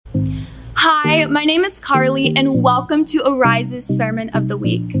Hi, my name is Carly, and welcome to Arise's Sermon of the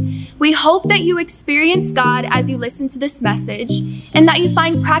Week. We hope that you experience God as you listen to this message, and that you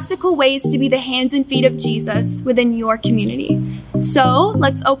find practical ways to be the hands and feet of Jesus within your community. So,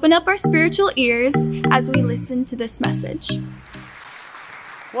 let's open up our spiritual ears as we listen to this message.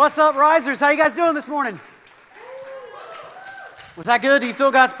 What's up, Risers? How you guys doing this morning? Was that good? Do you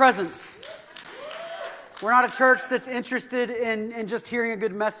feel God's presence? We're not a church that's interested in just hearing a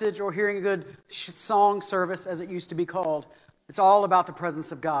good message or hearing a good song service, as it used to be called. It's all about the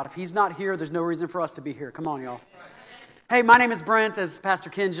presence of God. If He's not here, there's no reason for us to be here. Come on, y'all. Hey, my name is Brent. As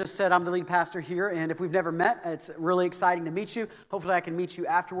Pastor Ken just said, I'm the lead pastor here. And if we've never met, it's really exciting to meet you. Hopefully I can meet you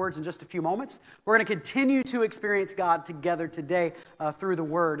afterwards in just a few moments. We're going to continue to experience God together today through the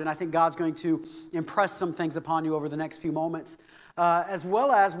Word. And I think God's going to impress some things upon you over the next few moments. As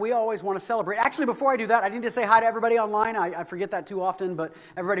well as we always want to celebrate. Actually, before I do that, I need to say hi to everybody online. I forget that too often, but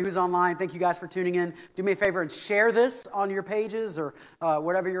everybody who's online, thank you guys for tuning in. Do me a favor and share this on your pages or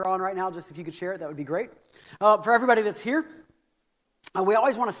whatever you're on right now. Just if you could share it, that would be great. For everybody that's here, we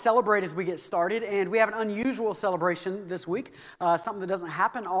always want to celebrate as we get started, and we have an unusual celebration this week, something that doesn't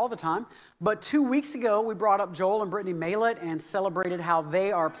happen all the time. But 2 weeks ago, we brought up Joel and Brittany Maylett and celebrated how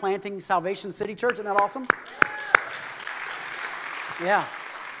they are planting Salvation City Church. Isn't that awesome? Yeah.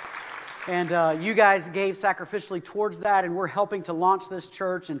 And you guys gave sacrificially towards that, and we're helping to launch this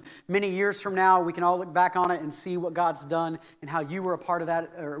church. And many years from now, we can all look back on it and see what God's done and how you were a part of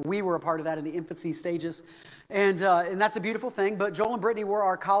that, or we were a part of that in the infancy stages. And that's a beautiful thing. But Joel and Brittany were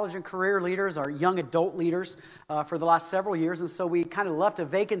our college and career leaders, our young adult leaders for the last several years. And so we kind of left a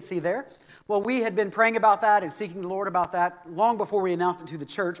vacancy there. Well, we had been praying about that and seeking the Lord about that long before we announced it to the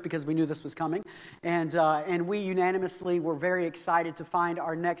church because we knew this was coming. And we unanimously were very excited to find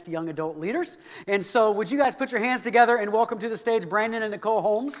our next young adult leaders. And so would you guys put your hands together and welcome to the stage Brandon and Nicole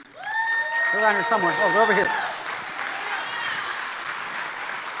Holmes? They're around here somewhere. Oh, they're over here.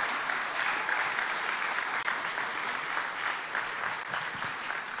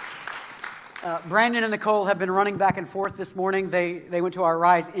 Brandon and Nicole have been running back and forth this morning. They went to our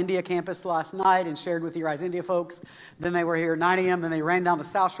Rise India campus last night and shared with the Rise India folks. Then they were here at 9 a.m. Then they ran down to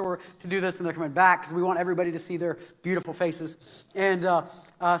South Shore to do this, and they're coming back because we want everybody to see their beautiful faces. And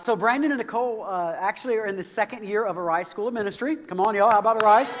so Brandon and Nicole actually are in the second year of Arise School of Ministry. Come on, y'all. How about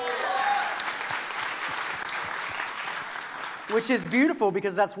Arise? Which is beautiful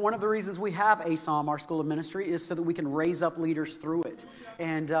because that's one of the reasons we have ASOM, our School of Ministry, is so that we can raise up leaders through it.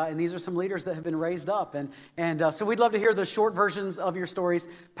 And these are some leaders that have been raised up. And so we'd love to hear the short versions of your stories.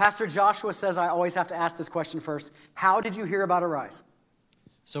 Pastor Joshua says I always have to ask this question first. How did you hear about Arise?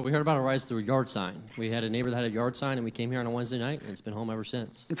 So we heard about Arise through a yard sign. We had a neighbor that had a yard sign, and we came here on a Wednesday night, and it's been home ever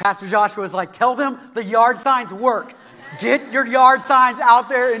since. And Pastor Joshua was like, tell them the yard signs work. Get your yard signs out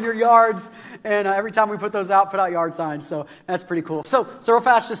there in your yards. And every time we put those out, put out yard signs. So that's pretty cool. So real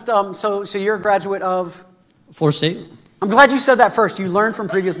fast, just so you're a graduate of? Florida State. I'm glad you said that first. You learned from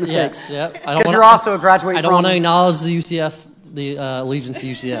previous mistakes. Yes, yeah. Because you're also a graduate from? I don't want to acknowledge the UCF, the allegiance to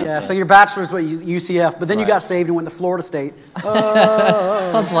UCF. Yeah, so your bachelor's was UCF, but then you got saved and went to Florida State.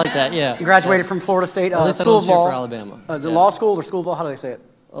 Something like that, yeah. You graduated from Florida State School of Law. For Alabama. Is it law school or school of law? How do they say it?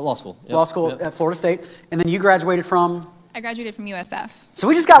 Law school. Yep. Law school at Florida State. And then you graduated from? I graduated from USF. So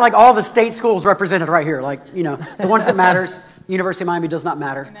we just got like all the state schools represented right here. Like, you know, the ones that matters. University of Miami does not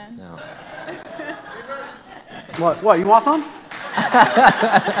matter. Amen. No. What, you want some?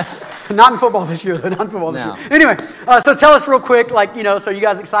 Not in football this year, though. Not in football this year. Anyway, so tell us real quick, like, you know, so you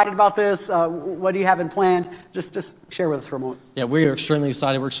guys excited about this? What do you have in planned? Just share with us for a moment. Yeah, we are extremely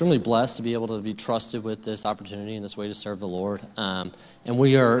excited. We're extremely blessed to be able to be trusted with this opportunity and this way to serve the Lord. And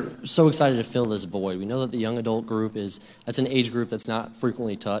we are so excited to fill this void. We know that the young adult group that's an age group that's not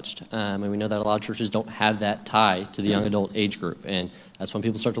frequently touched. And we know that a lot of churches don't have that tie to the young adult age group. And that's when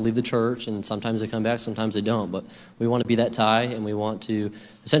people start to leave the church, and sometimes they come back, sometimes they don't. But we want to be that tie, and we want to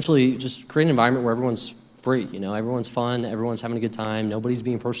essentially just create an environment where everyone's free. You know, everyone's fun, everyone's having a good time, nobody's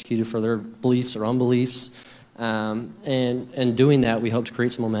being persecuted for their beliefs or unbeliefs. And doing that, we hope to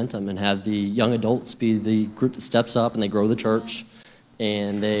create some momentum and have the young adults be the group that steps up and they grow the church,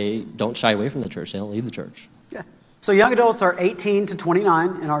 and they don't shy away from the church. They don't leave the church. Yeah. So young adults are 18 to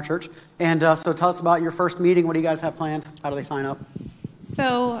 29 in our church. And so tell us about your first meeting. What do you guys have planned? How do they sign up?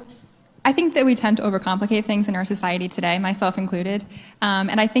 So I think that we tend to overcomplicate things in our society today, myself included.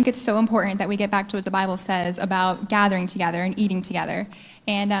 And I think it's so important that we get back to what the Bible says about gathering together and eating together.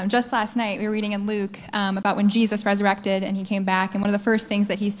 And just last night, we were reading in Luke about when Jesus resurrected and he came back. And one of the first things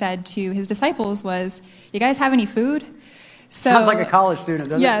that he said to his disciples was, "You guys have any food?" So, sounds like a college student,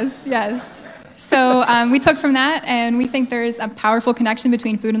 doesn't it? Yes. So we took from that, and we think there's a powerful connection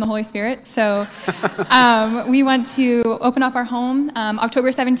between food and the Holy Spirit. So we want to open up our home. October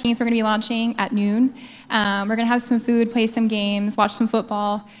 17th, we're going to be launching at noon. We're going to have some food, play some games, watch some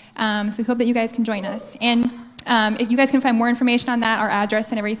football. So we hope that you guys can join us. And if you guys can find more information on that, our address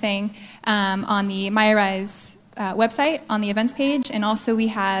and everything, on the MyArise website, on the events page. And also we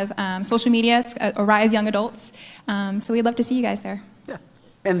have social media, it's Arise Young Adults. So we'd love to see you guys there.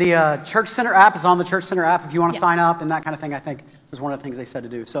 And the Church Center app is on the Church Center app if you want to sign up and that kind of thing, I think was one of the things they said to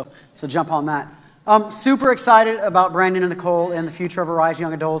do. So jump on that. Super excited about Brandon and Nicole and the future of Arise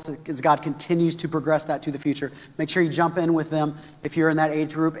Young Adults as God continues to progress that to the future. Make sure you jump in with them if you're in that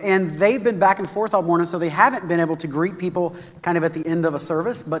age group. And they've been back and forth all morning, so they haven't been able to greet people kind of at the end of a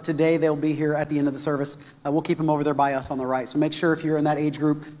service, but today they'll be here at the end of the service. We'll keep them over there by us on the right. So make sure if you're in that age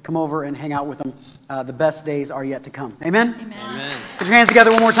group, come over and hang out with them. The best days are yet to come. Amen? Amen. Put your hands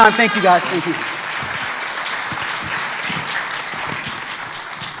together one more time. Thank you, guys. Thank you.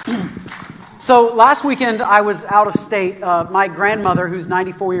 So last weekend, I was out of state. My grandmother, who's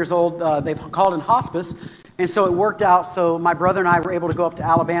 94 years old, they've called in hospice, and so it worked out. So my brother and I were able to go up to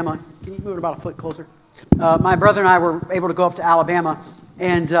Alabama. Can you move it about a foot closer? My brother and I were able to go up to Alabama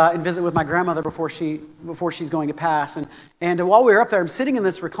and visit with my grandmother before she's going to pass. And while we were up there, I'm sitting in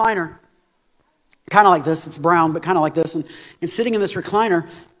this recliner, kind of like this. It's brown, but kind of like this, and sitting in this recliner,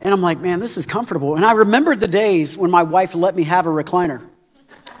 and I'm like, man, this is comfortable. And I remembered the days when my wife let me have a recliner.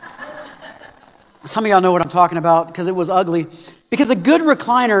 Some of y'all know what I'm talking about because it was ugly. Because a good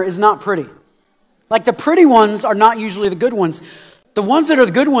recliner is not pretty. Like the pretty ones are not usually the good ones. The ones that are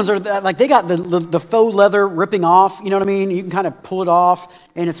the good ones are like they got the faux leather ripping off. You know what I mean? You can kind of pull it off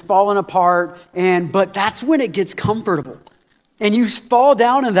and it's falling apart. But that's when it gets comfortable. And you fall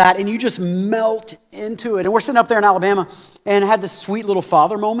down in that and you just melt into it. And we're sitting up there in Alabama and I had this sweet little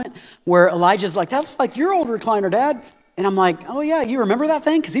father moment where Elijah's like, that's like your old recliner, Dad. And I'm like, oh yeah, you remember that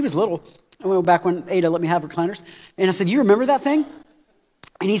thing? Because he was little. I went back when Ada let me have recliners. And I said, you remember that thing?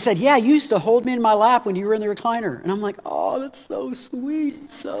 And he said, yeah, you used to hold me in my lap when you were in the recliner. And I'm like, oh, that's so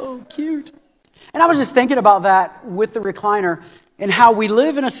sweet, so cute. And I was just thinking about that with the recliner and how we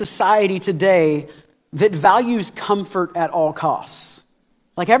live in a society today that values comfort at all costs.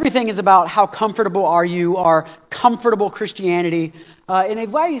 Like everything is about how comfortable are you, or comfortable Christianity. And it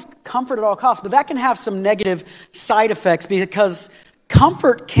values comfort at all costs. But that can have some negative side effects because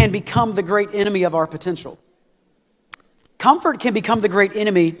comfort can become the great enemy of our potential. Comfort can become the great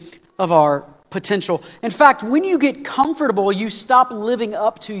enemy of our potential. In fact, when you get comfortable, you stop living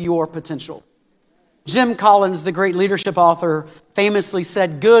up to your potential. Jim Collins, the great leadership author, famously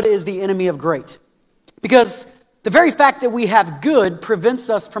said, good is the enemy of great. Because the very fact that we have good prevents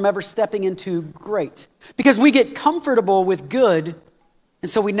us from ever stepping into great. Because we get comfortable with good, and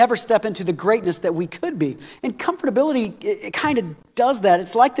so we never step into the greatness that we could be. And comfortability, it kind of does that.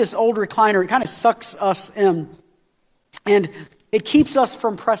 It's like this old recliner. It kind of sucks us in. And it keeps us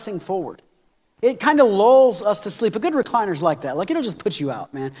from pressing forward. It kind of lulls us to sleep. A good recliner's like that. Like it'll just put you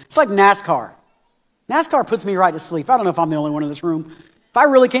out, man. It's like NASCAR. NASCAR puts me right to sleep. I don't know if I'm the only one in this room. If I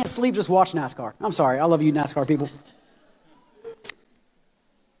really can't sleep, just watch NASCAR. I'm sorry. I love you NASCAR people.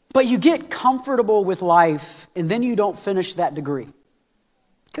 But you get comfortable with life, and then you don't finish that degree.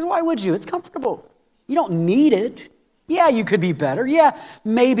 Because why would you? It's comfortable. You don't need it. Yeah, you could be better. Yeah,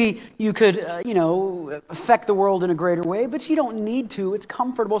 maybe you could, affect the world in a greater way, but you don't need to. It's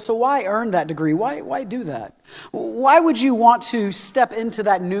comfortable. So why earn that degree? Why do that? Why would you want to step into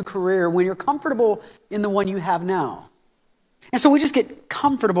that new career when you're comfortable in the one you have now? And so we just get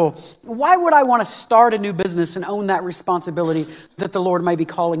comfortable. Why would I want to start a new business and own that responsibility that the Lord may be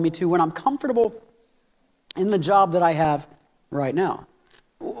calling me to when I'm comfortable in the job that I have right now?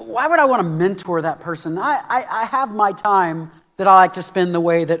 Why would I want to mentor that person? I have my time that I like to spend the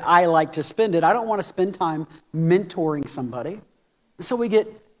way that I like to spend it. I don't want to spend time mentoring somebody. And so we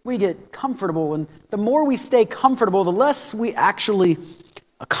get comfortable, and the more we stay comfortable, the less we actually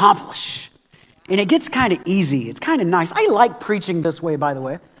accomplish. And it gets kind of easy. It's kind of nice. I like preaching this way, by the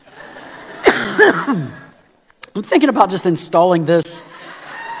way. I'm thinking about just installing this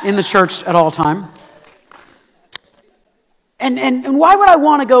in the church at all time. And why would I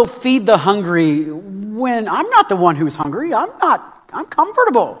want to go feed the hungry when I'm not the one who's hungry? I'm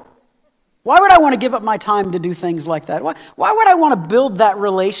comfortable. Why would I want to give up my time to do things like that? Why would I want to build that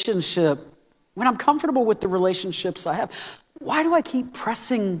relationship when I'm comfortable with the relationships I have? Why do I keep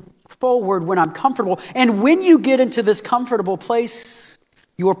pressing forward when I'm comfortable? And when you get into this comfortable place,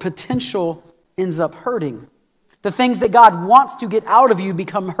 your potential ends up hurting. The things that God wants to get out of you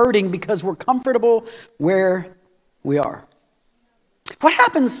become hurting because we're comfortable where we are. What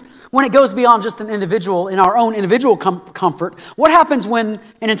happens when it goes beyond just an individual in our own individual comfort? What happens when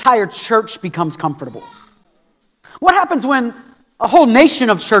an entire church becomes comfortable? What happens when a whole nation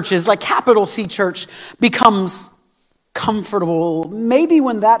of churches, like capital C church, becomes comfortable? Maybe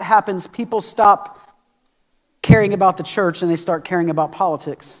when that happens, people stop caring about the church and they start caring about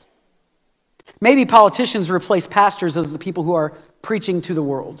politics. Maybe politicians replace pastors as the people who are preaching to the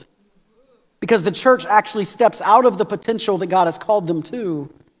world, because the church actually steps out of the potential that God has called them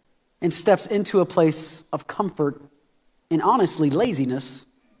to and steps into a place of comfort and honestly laziness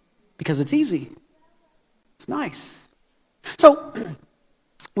because it's easy. It's nice. So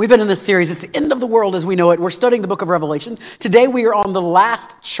we've been in this series. It's the end of the world as we know it. We're studying the book of Revelation. Today we are on the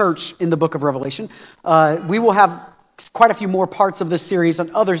last church in the book of Revelation. We will have quite a few more parts of this series on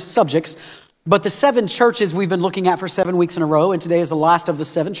other subjects. But the 7 churches we've been looking at for 7 weeks in a row, and today is the last of the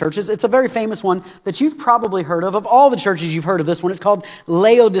 7 churches. It's a very famous one that you've probably heard of. Of all the churches, you've heard of this one. It's called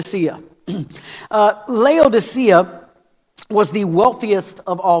Laodicea. Laodicea was the wealthiest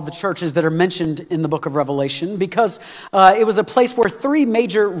of all the churches that are mentioned in the book of Revelation, because it was a place where 3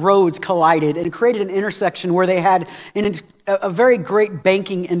 major roads collided and created an intersection where they had a very great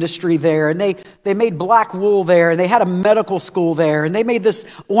banking industry there, and they made black wool there, and they had a medical school there, and they made this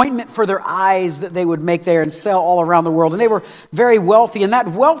ointment for their eyes that they would make there and sell all around the world. And they were very wealthy, and that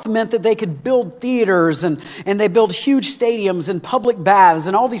wealth meant that they could build theaters, and they built huge stadiums and public baths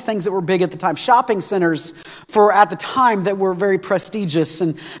and all these things that were big at the time, shopping centers for at the time that were very prestigious.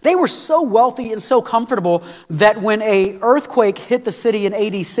 And they were so wealthy and so comfortable that when an earthquake hit the city in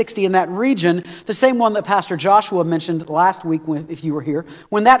AD 60 in that region, the same one that Pastor Joshua mentioned last week, if you were here,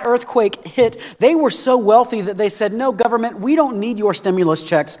 when that earthquake hit, they were so wealthy that they said, no, government, we don't need your stimulus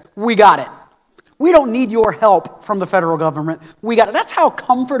checks. We got it. We don't need your help from the federal government. We got it. That's how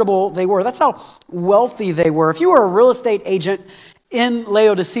comfortable they were. That's how wealthy they were. If you were a real estate agent in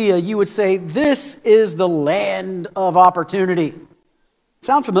Laodicea, you would say, this is the land of opportunity.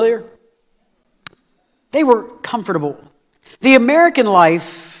 Sound familiar? They were comfortable. The American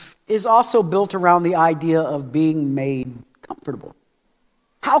life is also built around the idea of being made comfortable.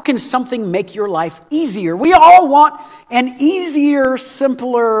 How can something make your life easier? We all want an easier,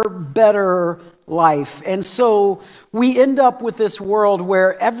 simpler, better life. And so we end up with this world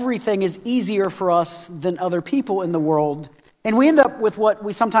where everything is easier for us than other people in the world. And we end up with what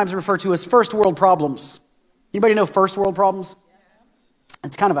we sometimes refer to as first world problems. Anybody know first world problems?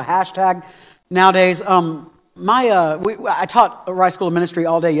 It's kind of a hashtag nowadays. I taught a Rise School of Ministry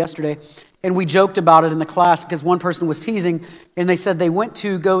all day yesterday, and we joked about it in the class because one person was teasing, and they said they went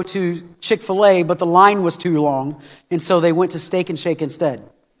to go to Chick-fil-A, but the line was too long, and so they went to Steak and Shake instead.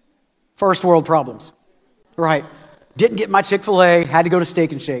 First world problems, right? Didn't get my Chick-fil-A, had to go to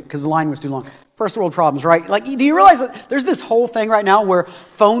Steak and Shake because the line was too long. First world problems, right? Like, do you realize that there's this whole thing right now where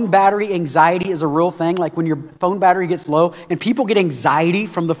phone battery anxiety is a real thing? Like when your phone battery gets low and people get anxiety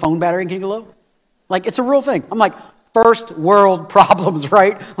from the phone battery getting low? Like, it's a real thing. I'm like, first world problems,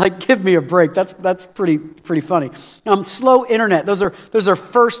 right? Like, give me a break. That's pretty funny. Slow internet. Those are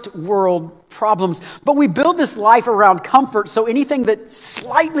first world problems. But we build this life around comfort, so anything that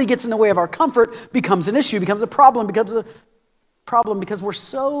slightly gets in the way of our comfort becomes an issue, becomes a problem because we're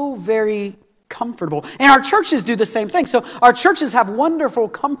so very comfortable. And our churches do the same thing. So our churches have wonderful,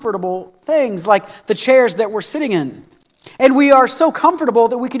 comfortable things like the chairs that we're sitting in. And we are so comfortable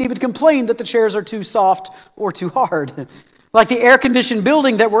that we could even complain that the chairs are too soft or too hard. Like the air-conditioned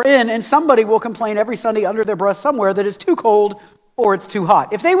building that we're in, and somebody will complain every Sunday under their breath somewhere that it's too cold or it's too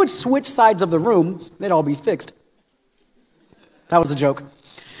hot. If they would switch sides of the room, they'd all be fixed. That was a joke.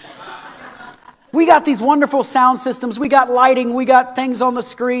 We got these wonderful sound systems. We got lighting. We got things on the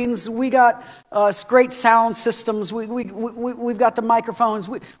screens. We got great sound systems. We've got the microphones.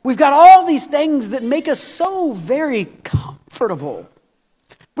 We've got all these things that make us so very comfortable.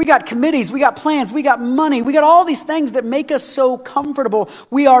 We got committees. We got plans. We got money. We got all these things that make us so comfortable.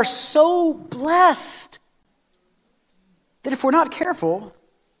 We are so blessed that if we're not careful,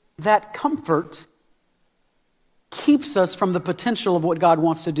 that comfort keeps us from the potential of what God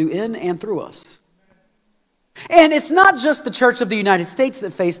wants to do in and through us. And it's not just the Church of the United States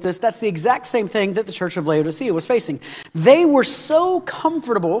that faced this. That's the exact same thing that the Church of Laodicea was facing. They were so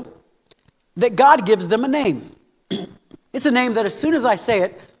comfortable that God gives them a name. It's a name that as soon as I say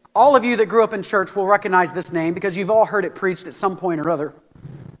it, all of you that grew up in church will recognize this name because you've all heard it preached at some point or other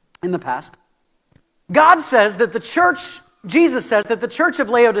in the past. Jesus says that the Church of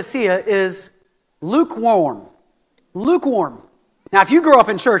Laodicea is lukewarm. Lukewarm. Now, if you grew up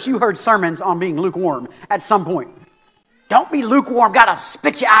in church, you heard sermons on being lukewarm at some point. Don't be lukewarm, gotta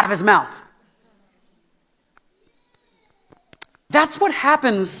spit you out of his mouth. That's what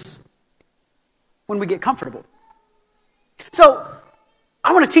happens when we get comfortable. So,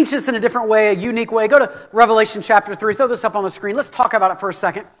 I want to teach this in a different way, a unique way. Go to Revelation chapter 3. Throw this up on the screen. Let's talk about it for a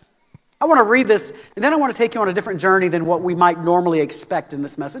second. I want to read this, and then I want to take you on a different journey than what we might normally expect in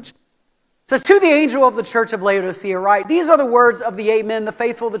this message. It says, to the angel of the church of Laodicea write, these are the words of the Amen, the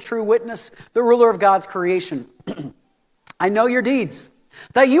faithful, the true witness, the ruler of God's creation. I know your deeds,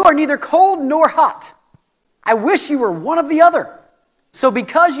 that you are neither cold nor hot. I wish you were one of the other. So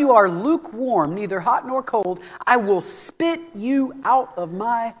because you are lukewarm, neither hot nor cold, I will spit you out of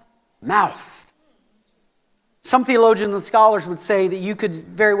my mouth. Some theologians and scholars would say that you could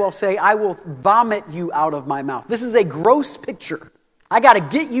very well say, I will vomit you out of my mouth. This is a gross picture. I got to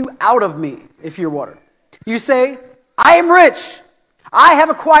get you out of me, if you're water. You say, I am rich. I have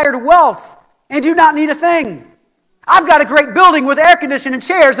acquired wealth and do not need a thing. I've got a great building with air conditioning and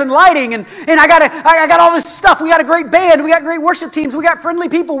chairs and lighting, and I got all this stuff. We got a great band. We got great worship teams. We got friendly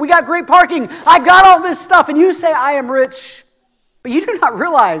people. We got great parking. I got all this stuff. And you say, I am rich. But you do not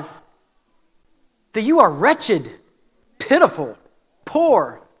realize that you are wretched, pitiful,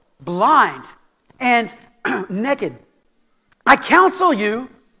 poor, blind, and naked. I counsel you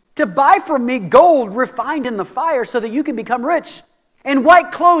to buy from me gold refined in the fire so that you can become rich, and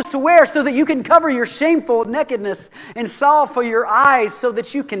white clothes to wear so that you can cover your shameful nakedness, and salve for your eyes so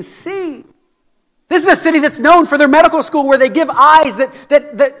that you can see. This is a city that's known for their medical school where they give eyes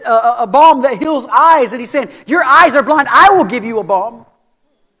a balm that heals eyes. And he's saying, your eyes are blind. I will give you a balm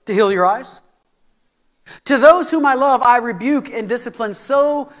to heal your eyes. To those whom I love, I rebuke and discipline,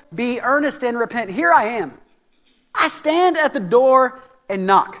 so be earnest and repent. Here I am. I stand at the door and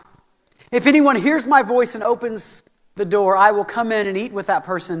knock. If anyone hears my voice and opens the door, I will come in and eat with that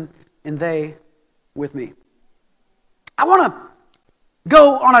person and they with me. I want to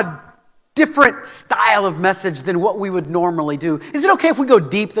go on a different style of message than what we would normally do. Is it okay if we go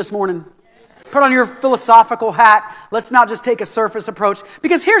deep this morning? Put on your philosophical hat. Let's not just take a surface approach.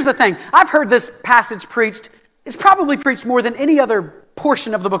 Because here's the thing. I've heard this passage preached. It's probably preached more than any other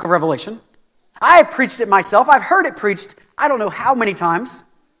portion of the book of Revelation. I have preached it myself. I've heard it preached I don't know how many times.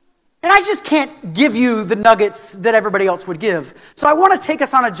 And I just can't give you the nuggets that everybody else would give. So I want to take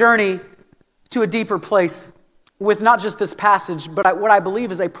us on a journey to a deeper place with not just this passage, but what I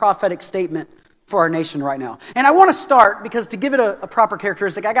believe is a prophetic statement for our nation right now. And I want to start, because to give it a proper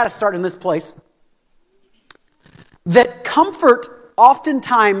characteristic, I got to start in this place. That comfort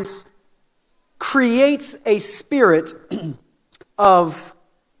oftentimes creates a spirit of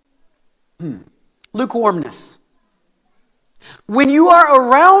lukewarmness. When you are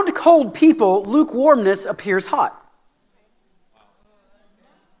around cold people, lukewarmness appears hot.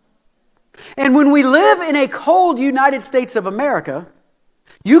 And when we live in a cold United States of America,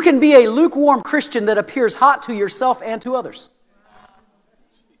 you can be a lukewarm Christian that appears hot to yourself and to others.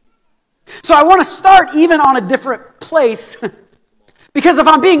 So I want to start even on a different place, because if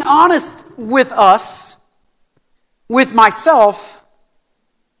I'm being honest with us, with myself,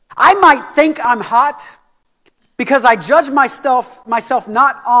 I might think I'm hot because I judge myself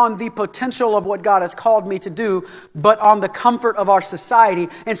not on the potential of what God has called me to do, but on the comfort of our society.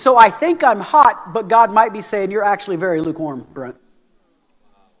 And so I think I'm hot, but God might be saying, you're actually very lukewarm, Brent.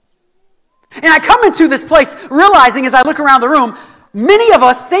 And I come into this place realizing as I look around the room, many of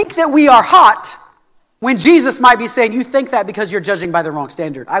us think that we are hot when Jesus might be saying, you think that because you're judging by the wrong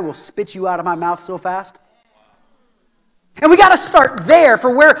standard. I will spit you out of my mouth so fast. And we got to start there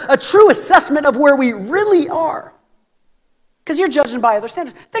for where a true assessment of where we really are. Because you're judging by other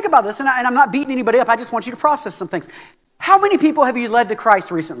standards. Think about this, and I'm not beating anybody up. I just want you to process some things. How many people have you led to Christ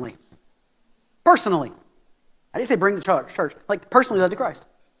recently? Personally. I didn't say bring the church. Like personally led to Christ.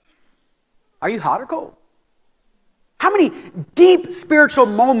 Are you hot or cold? How many deep spiritual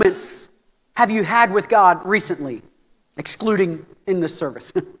moments have you had with God recently, excluding in this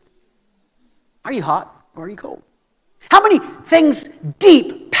service? Are you hot or are you cold? How many things,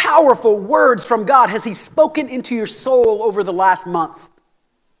 deep, powerful words from God has He spoken into your soul over the last month?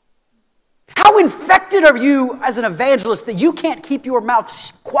 How infected are you as an evangelist that you can't keep your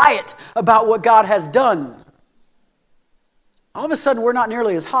mouth quiet about what God has done? All of a sudden, we're not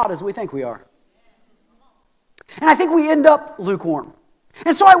nearly as hot as we think we are. And I think we end up lukewarm.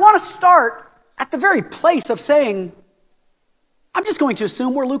 And so I want to start at the very place of saying, I'm just going to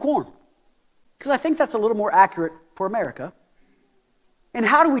assume we're lukewarm. Because I think that's a little more accurate for America. And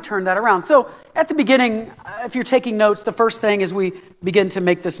how do we turn that around? So at the beginning, if you're taking notes, the first thing as we begin to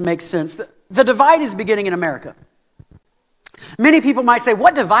make this make sense, the divide is beginning in America. Many people might say,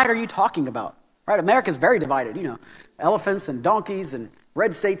 what divide are you talking about? Right? America's very divided, elephants and donkeys and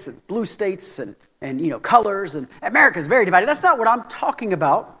red states and blue states and and colors, and America's very divided. That's not what I'm talking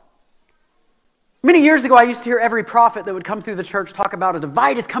about. Many years ago, I used to hear every prophet that would come through the church talk about a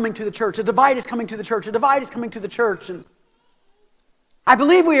divide is coming to the church, a divide is coming to the church, a divide is coming to the church. And I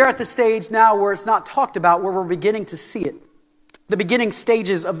believe we are at the stage now where it's not talked about, where we're beginning to see it. The beginning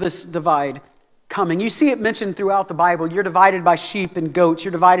stages of this divide coming. You see it mentioned throughout the Bible. You're divided by sheep and goats.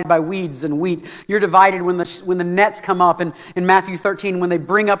 You're divided by weeds and wheat. You're divided when the nets come up. And in Matthew 13, when they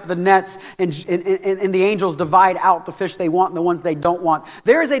bring up the nets and the angels divide out the fish they want and the ones they don't want.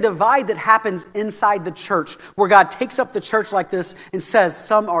 There is a divide that happens inside the church where God takes up the church like this and says,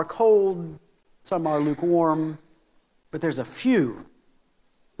 some are cold, some are lukewarm, but there's a few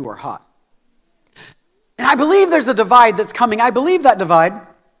who are hot. And I believe there's a divide that's coming. I believe that divide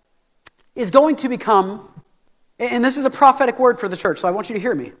is going to become, and this is a prophetic word for the church, so I want you to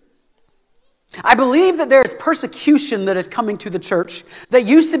hear me. I believe that there is persecution that is coming to the church that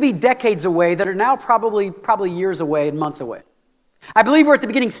used to be decades away, that are now probably years away and months away. I believe we're at the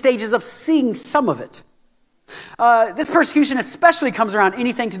beginning stages of seeing some of it. This persecution especially comes around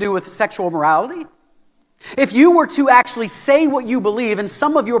anything to do with sexual morality. If you were to actually say what you believe in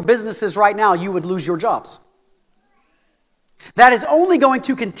some of your businesses right now, you would lose your jobs. That is only going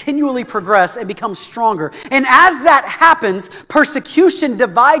to continually progress and become stronger. And as that happens, persecution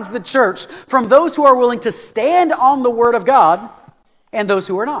divides the church from those who are willing to stand on the Word of God and those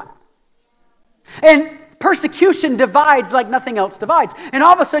who are not. And persecution divides like nothing else divides. And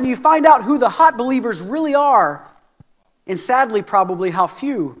all of a sudden you find out who the hot believers really are, and sadly probably how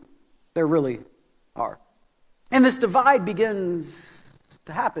few there really are. And this divide begins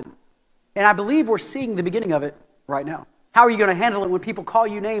to happen. And I believe we're seeing the beginning of it right now. How are you going to handle it when people call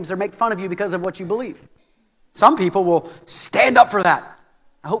you names or make fun of you because of what you believe? Some people will stand up for that.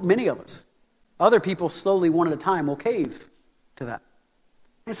 I hope many of us. Other people slowly, one at a time, will cave to that.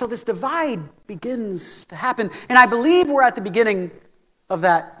 And so this divide begins to happen. And I believe we're at the beginning of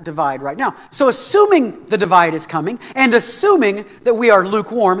that divide right now. So assuming the divide is coming and assuming that we are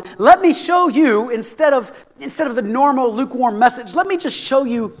lukewarm, let me show you, instead of the normal lukewarm message, let me just show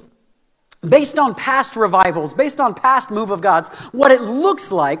you, based on past revivals, based on past move of God's, what it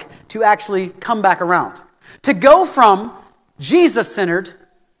looks like to actually come back around. To go from Jesus-centered,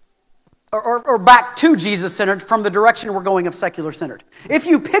 or back to Jesus-centered from the direction we're going of secular-centered. If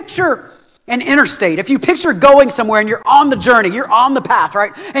you picture an interstate, if you picture going somewhere and you're on the journey, you're on the path,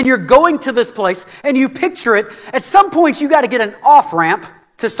 right? And you're going to this place and you picture it, at some point you got to get an off-ramp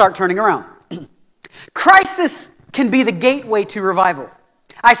to start turning around. Crisis can be the gateway to revival.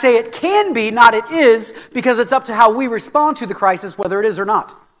 I say it can be, not it is, because it's up to how we respond to the crisis, whether it is or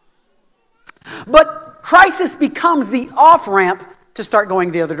not. But crisis becomes the off-ramp to start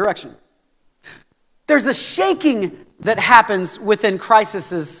going the other direction. There's a shaking that happens within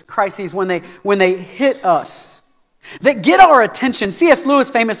crises when they hit us, that get our attention. C.S.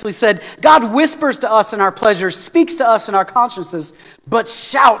 Lewis famously said, God whispers to us in our pleasures, speaks to us in our consciences, but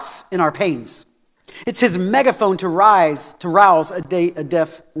shouts in our pains. It's his megaphone to rouse a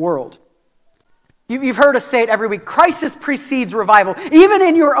deaf world. You've heard us say it every week. Crisis precedes revival. Even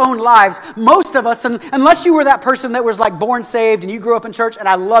in your own lives, most of us, unless you were that person that was like born saved and you grew up in church, and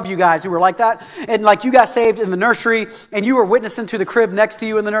I love you guys who were like that, and like you got saved in the nursery and you were witnessing to the crib next to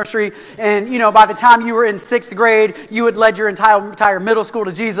you in the nursery, and by the time you were in 6th grade, you had led your entire middle school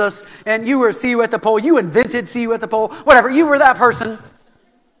to Jesus, and you were see you at the pole. You invented see you at the pole. Whatever. You were that person.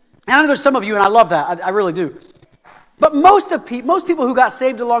 And I know there's some of you, and I love that. I really do. But most people who got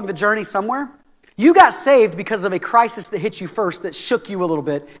saved along the journey somewhere, you got saved because of a crisis that hit you first that shook you a little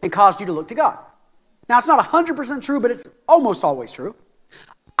bit and caused you to look to God. Now, it's not 100% true, but it's almost always true.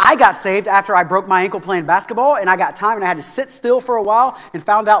 I got saved after I broke my ankle playing basketball, and I got time, and I had to sit still for a while and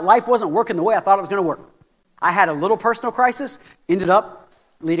found out life wasn't working the way I thought it was going to work. I had a little personal crisis, ended up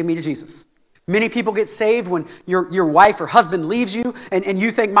leading me to Jesus. Many people get saved when your wife or husband leaves you and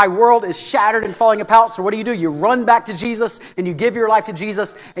you think my world is shattered and falling apart. So what do? You run back to Jesus and you give your life to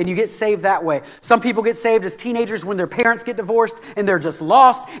Jesus and you get saved that way. Some people get saved as teenagers when their parents get divorced and they're just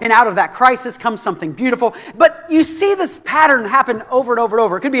lost. And out of that crisis comes something beautiful. But you see this pattern happen over and over and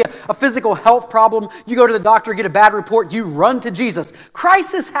over. It could be a physical health problem. You go to the doctor, get a bad report, you run to Jesus.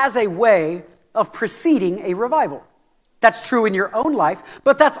 Crisis has a way of preceding a revival. That's true in your own life,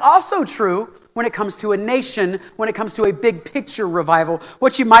 but that's also true when it comes to a nation, when it comes to a big picture revival,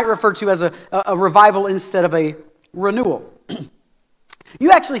 what you might refer to as a revival instead of a renewal.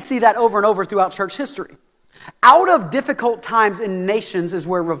 You actually see that over and over throughout church history. Out of difficult times in nations is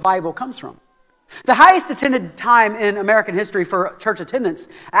where revival comes from. The highest attended time in American history for church attendance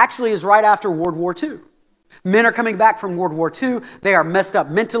actually is right after World War II. Men are coming back from World War II. They are messed up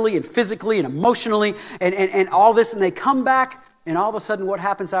mentally and physically and emotionally and all this. And they come back, and all of a sudden what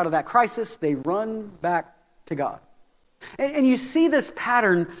happens out of that crisis? They run back to God. And you see this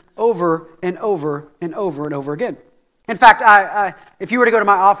pattern over and over and over and over again. In fact, if you were to go to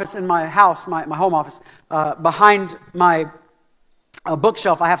my office in my house, my home office, behind my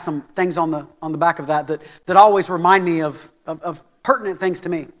bookshelf, I have some things on the back of that always remind me of pertinent things to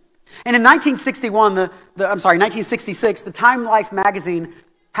me. And in 1966, the Time Life magazine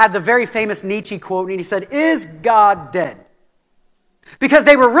had the very famous Nietzsche quote, and he said, "Is God dead?" Because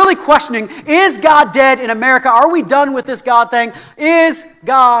they were really questioning, is God dead in America? Are we done with this God thing? Is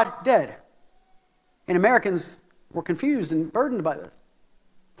God dead? And Americans were confused and burdened by this.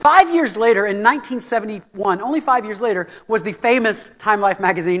 5 years later, in 1971, only 5 years later, was the famous Time Life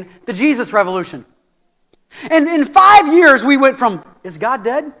magazine, The Jesus Revolution. And in 5 years, we went from, is God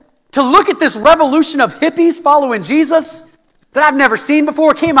dead? To look at this revolution of hippies following Jesus that I've never seen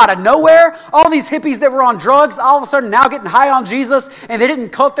before, came out of nowhere. All these hippies that were on drugs, all of a sudden now getting high on Jesus, and they didn't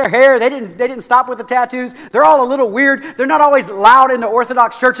cut their hair, they didn't stop with the tattoos. They're all a little weird. They're not always loud in the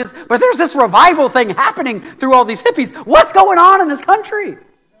Orthodox churches, but there's this revival thing happening through all these hippies. What's going on in this country?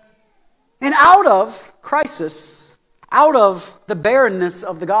 And out of crisis, out of the barrenness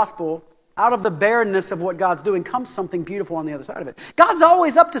of the gospel, out of the barrenness of what God's doing, comes something beautiful on the other side of it. God's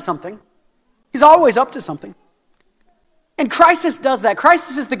always up to something. He's always up to something. And crisis does that.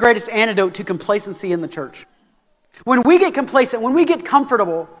 Crisis is the greatest antidote to complacency in the church. When we get complacent, when we get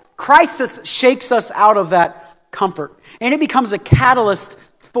comfortable, crisis shakes us out of that comfort. And it becomes a catalyst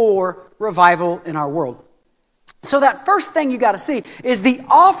for revival in our world. So that first thing you got to see is the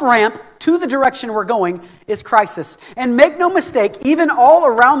off-ramp to the direction we're going is crisis. And make no mistake, even all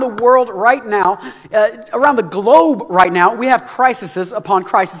around the world right now, around the globe right now, we have crises upon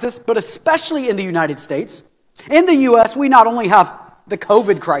crises, but especially in the United States. In the U.S., we not only have the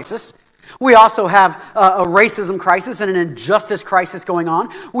COVID crisis, we also have a racism crisis and an injustice crisis going on.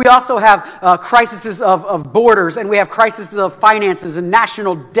 We also have crises of borders, and we have crises of finances and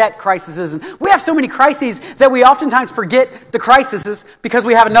national debt crises. And we have so many crises that we oftentimes forget the crises because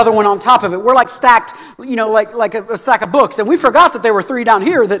we have another one on top of it. We're like stacked, like a stack of books, and we forgot that there were three down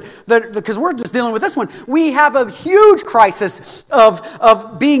here that because we're just dealing with this one. We have a huge crisis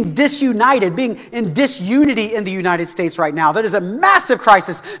of being disunited, being in disunity in the United States right now. That is a massive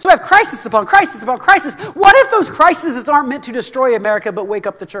crisis. So we have crisis upon crisis upon crisis. What if those crises aren't meant to destroy America but wake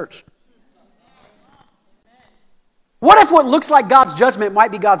up the church? What if what looks like God's judgment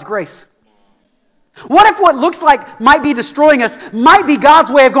might be God's grace? What if what looks like might be destroying us might be God's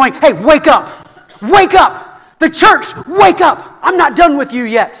way of going, hey, wake up, wake up, the church, wake up. I'm not done with you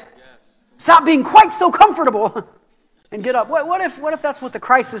yet. Stop being quite so comfortable and get up. What if that's what the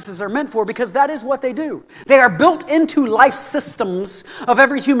crises are meant for? Because that is what they do. They are built into life systems of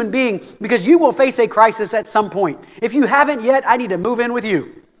every human being because you will face a crisis at some point. If you haven't yet, I need to move in with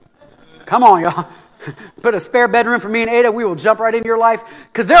you. Come on, y'all. Put a spare bedroom for me and Ada. We will jump right into your life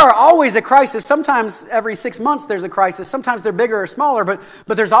because there are always a crisis. Sometimes every 6 months there's a crisis. Sometimes they're bigger or smaller, but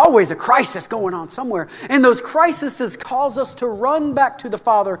there's always a crisis going on somewhere. And those crises cause us to run back to the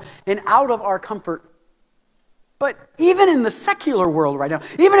Father and out of our comfort. But even in the secular world right now,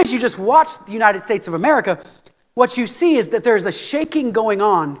 even as you just watch the United States of America, what you see is that there's a shaking going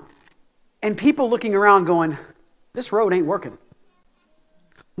on and people looking around going, this road ain't working.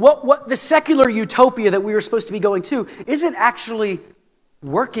 What the secular utopia that we were supposed to be going to isn't actually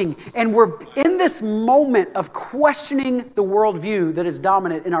working. And we're in this moment of questioning the worldview that is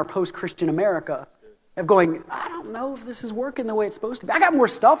dominant in our post-Christian America, of going, I don't know if this is working the way it's supposed to be. I got more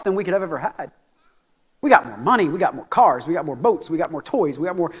stuff than we could have ever had. We got more money, we got more cars, we got more boats, we got more toys, we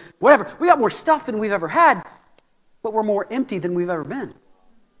got more whatever. We got more stuff than we've ever had, but we're more empty than we've ever been.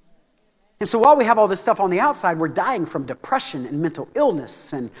 And so while we have all this stuff on the outside, we're dying from depression and mental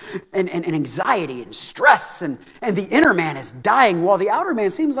illness and anxiety and stress, and the inner man is dying while the outer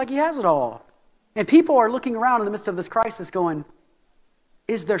man seems like he has it all. And people are looking around in the midst of this crisis going,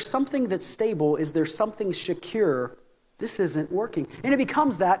 is there something that's stable? Is there something secure? This isn't working. And it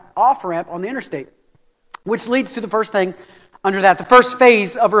becomes that off-ramp on the interstate. Which leads to the first thing under that. The first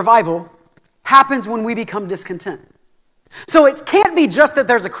phase of revival happens when we become discontent. So it can't be just that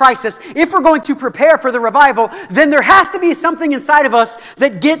there's a crisis. If we're going to prepare for the revival, then there has to be something inside of us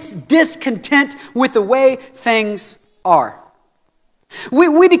that gets discontent with the way things are.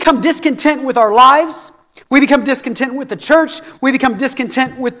 We become discontent with our lives. We become discontent with the church. We become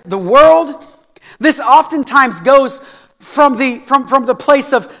discontent with the world. This oftentimes goes from the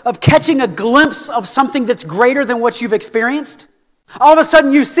place of catching a glimpse of something that's greater than what you've experienced. All of a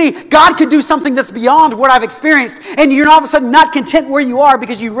sudden you see God could do something that's beyond what I've experienced, and you're all of a sudden not content where you are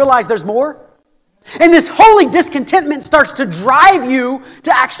because you realize there's more. And this holy discontentment starts to drive you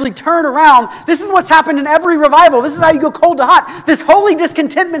to actually turn around. This is what's happened in every revival. This is how you go cold to hot. This holy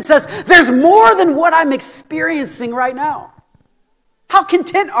discontentment says, there's more than what I'm experiencing right now. How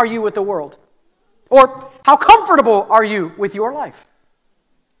content are you with the world? Or how comfortable are you with your life?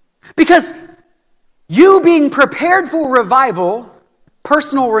 Because you being prepared for revival,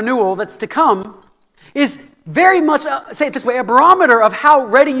 personal renewal that's to come, is very much, say it this way, a barometer of how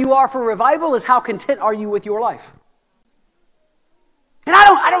ready you are for revival is how content are you with your life. And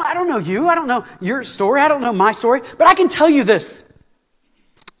I don't know you, I don't know your story, I don't know my story, but I can tell you this.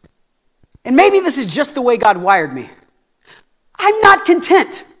 And maybe this is just the way God wired me. I'm not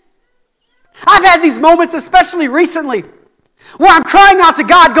content. I've had these moments, especially recently, where I'm crying out to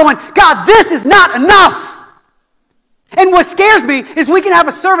God going, God, this is not enough. And what scares me is we can have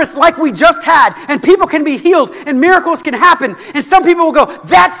a service like we just had, and people can be healed, and miracles can happen, and some people will go,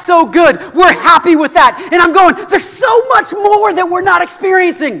 that's so good, we're happy with that. And I'm going, there's so much more that we're not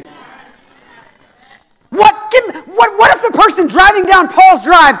experiencing. What if the person driving down Paul's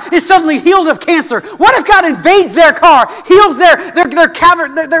Drive is suddenly healed of cancer? What if God invades their car, heals their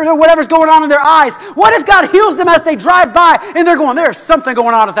cavern, their whatever's going on in their eyes? What if God heals them as they drive by, and they're going, there's something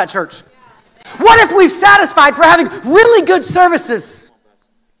going on at that church? What if we've satisfied for having really good services?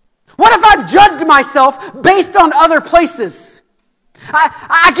 What if I've judged myself based on other places?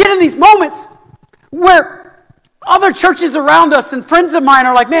 I get in these moments where other churches around us and friends of mine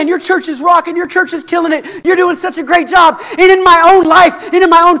are like, man, your church is rocking, your church is killing it, you're doing such a great job. And in my own life, and in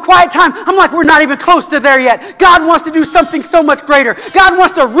my own quiet time, I'm like, we're not even close to there yet. God wants to do something so much greater. God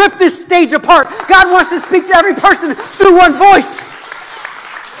wants to rip this stage apart. God wants to speak to every person through one voice.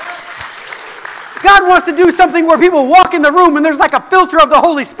 God wants to do something where people walk in the room and there's like a filter of the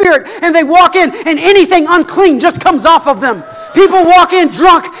Holy Spirit, and they walk in and anything unclean just comes off of them. People walk in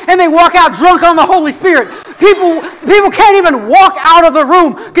drunk and they walk out drunk on the Holy Spirit. People can't even walk out of the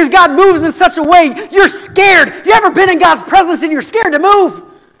room because God moves in such a way you're scared. You ever been in God's presence and you're scared to move?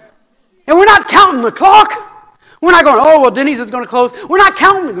 And we're not counting the clock. We're not going, oh, well, Denny's is going to close. We're not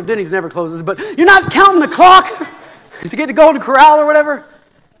counting, Denny's never closes, but you're not counting the clock to get to Golden Corral or whatever.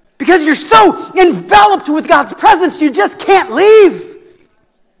 Because you're so enveloped with God's presence, you just can't leave.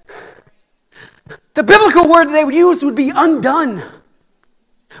 The biblical word that they would use would be undone.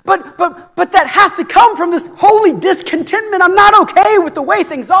 But that has to come from this holy discontentment. I'm not okay with the way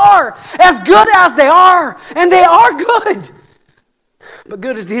things are, as good as they are, and they are good. But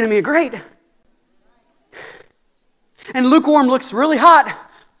good is the enemy of great. And lukewarm looks really hot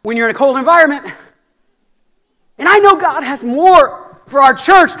when you're in a cold environment. And I know God has more for our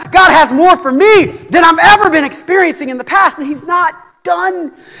church. God has more for me than I've ever been experiencing in the past, and He's not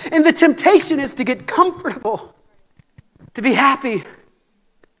done. And the temptation is to get comfortable, to be happy.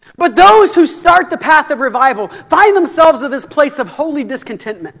 But those who start the path of revival find themselves at this place of holy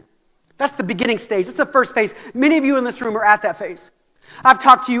discontentment. That's the beginning stage. That's the first phase. Many of you in this room are at that phase. I've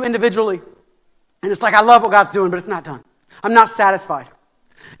talked to you individually, and it's like, I love what God's doing, but it's not done. I'm not satisfied.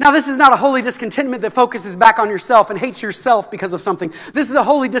 Now, this is not a holy discontentment that focuses back on yourself and hates yourself because of something. This is a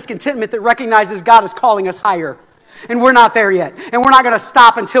holy discontentment that recognizes God is calling us higher. And we're not there yet. And we're not going to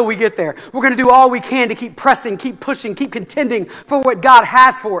stop until we get there. We're going to do all we can to keep pressing, keep pushing, keep contending for what God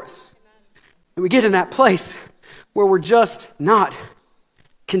has for us. And we get in that place where we're just not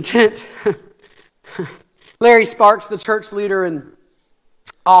content. Larry Sparks, the church leader and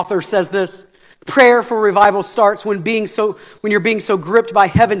author, says this: prayer for revival starts when you're being so gripped by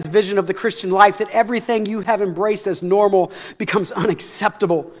heaven's vision of the Christian life that everything you have embraced as normal becomes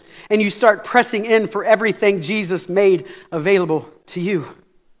unacceptable, and you start pressing in for everything Jesus made available to you.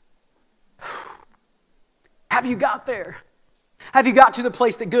 Have you got there? Have you got to the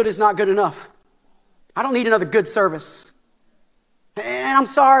place that good is not good enough? I don't need another good service. And I'm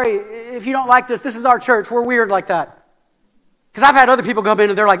sorry if you don't like this. This is our church. We're weird like that. Because I've had other people come in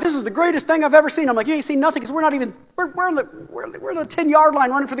and they're like, this is the greatest thing I've ever seen. I'm like, you ain't seen nothing because we're on the 10-yard line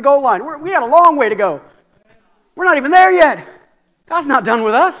running for the goal line. We got a long way to go. We're not even there yet. God's not done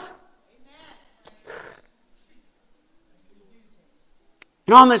with us.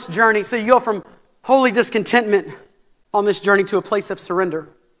 And on this journey, so you go from holy discontentment on this journey to a place of surrender.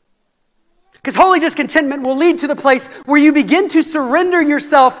 Because holy discontentment will lead to the place where you begin to surrender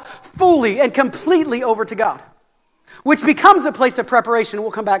yourself fully and completely over to God, which becomes a place of preparation.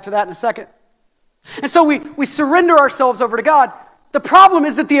 We'll come back to that in a second. And so we surrender ourselves over to God. The problem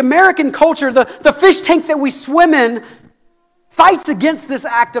is that the American culture, the fish tank that we swim in, fights against this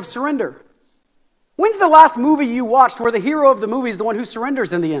act of surrender. When's the last movie you watched where the hero of the movie is the one who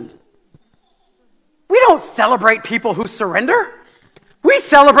surrenders in the end? We don't celebrate people who surrender. We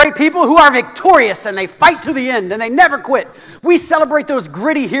celebrate people who are victorious and they fight to the end and they never quit. We celebrate those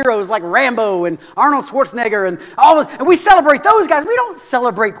gritty heroes like Rambo and Arnold Schwarzenegger and all those. And we celebrate those guys. We don't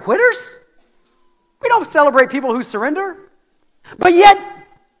celebrate quitters. We don't celebrate people who surrender. But yet,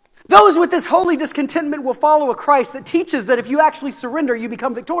 those with this holy discontentment will follow a Christ that teaches that if you actually surrender, you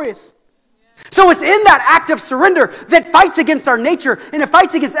become victorious. So it's in that act of surrender that fights against our nature and it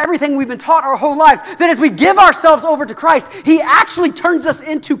fights against everything we've been taught our whole lives. That as we give ourselves over to Christ, He actually turns us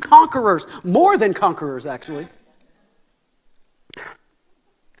into conquerors. More than conquerors, actually.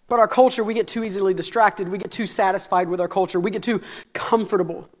 But our culture, we get too easily distracted. We get too satisfied with our culture. We get too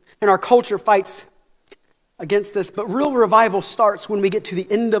comfortable. And our culture fights against this. But real revival starts when we get to the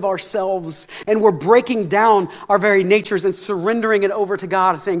end of ourselves and we're breaking down our very natures and surrendering it over to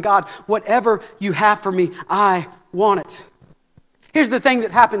God and saying, God, whatever you have for me, I want it. Here's the thing that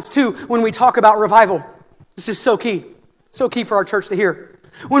happens too when we talk about revival. This is so key for our church to hear.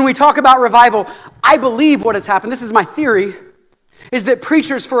 When we talk about revival, I believe what has happened, this is my theory, is that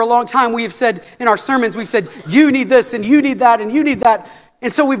preachers for a long time, we have said in our sermons, we've said, you need this and you need that and you need that.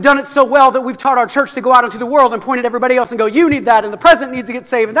 And so we've done it so well that we've taught our church to go out into the world and point at everybody else and go, you need that, and the president needs to get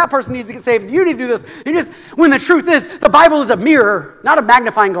saved, and that person needs to get saved, and you need to do this. When the truth is, the Bible is a mirror, not a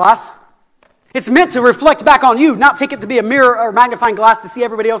magnifying glass. It's meant to reflect back on you, not take it to be a mirror or magnifying glass to see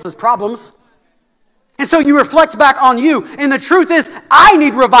everybody else's problems. And so you reflect back on you. And the truth is, I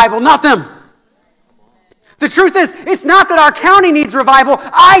need revival, not them. The truth is, it's not that our county needs revival.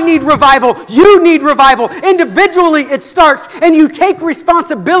 I need revival. You need revival. Individually, it starts, and you take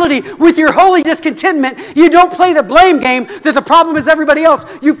responsibility with your holy discontentment. You don't play the blame game that the problem is everybody else.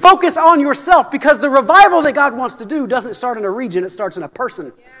 You focus on yourself because the revival that God wants to do doesn't start in a region. It starts in a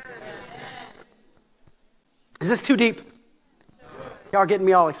person. Is this too deep? Y'all are getting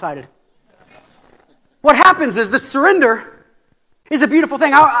me all excited. What happens is the surrender is a beautiful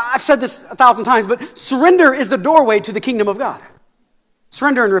thing. I've said this 1,000 times, but surrender is the doorway to the kingdom of God.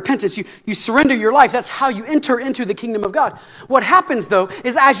 Surrender and repentance. You surrender your life. That's how you enter into the kingdom of God. What happens, though,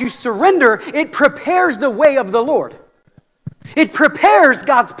 is as you surrender, it prepares the way of the Lord. It prepares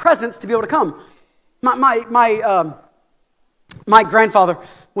God's presence to be able to come. My grandfather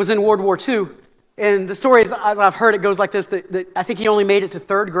was in World War II, and the story, as I've heard, it goes like this, that I think he only made it to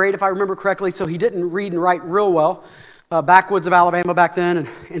 3rd grade, if I remember correctly, so he didn't read and write real well. Backwoods of Alabama back then,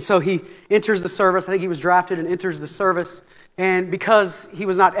 and so he enters the service. I think he was drafted and enters the service, and because he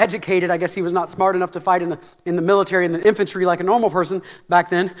was not educated, I guess he was not smart enough to fight in the military and the infantry like a normal person back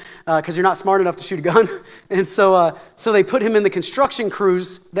then, because you're not smart enough to shoot a gun, and so they put him in the construction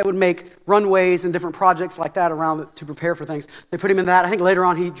crews that would make runways and different projects like that around to prepare for things. They put him in that. I think later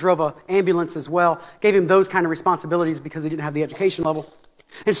on he drove an ambulance as well, gave him those kind of responsibilities because he didn't have the education level,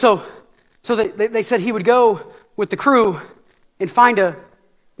 and so they said he would go with the crew and find a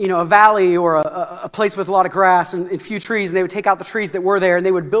valley or a place with a lot of grass and few trees, and they would take out the trees that were there, and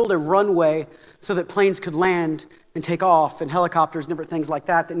they would build a runway so that planes could land and take off, and helicopters, different things like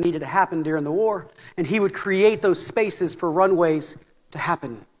that needed to happen during the war. And he would create those spaces for runways to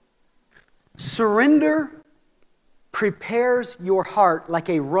happen. Surrender prepares your heart like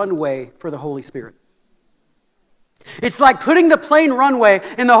a runway for the Holy Spirit. It's like putting the plane runway,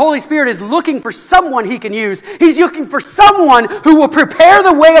 and the Holy Spirit is looking for someone He can use. He's looking for someone who will prepare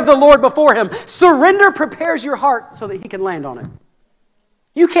the way of the Lord before Him. Surrender prepares your heart so that He can land on it.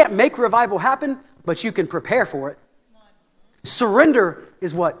 You can't make revival happen, but you can prepare for it. Surrender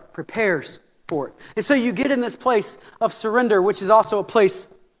is what prepares for it. And so you get in this place of surrender, which is also a place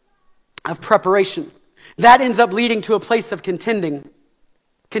of preparation. That ends up leading to a place of contending.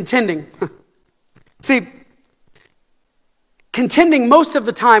 See, contending, most of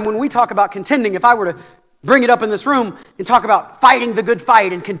the time when we talk about contending, if I were to bring it up in this room and talk about fighting the good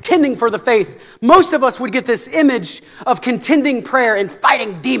fight and contending for the faith, most of us would get this image of contending prayer and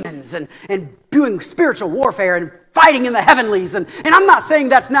fighting demons and doing spiritual warfare and fighting in the heavenlies. And I'm not saying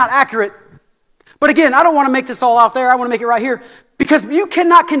that's not accurate. But again, I don't want to make this all out there. I want to make it right here. Because you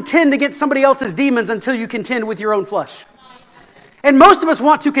cannot contend against somebody else's demons until you contend with your own flesh. And most of us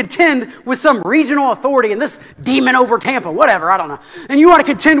want to contend with some regional authority and this demon over Tampa, whatever, I don't know. And you want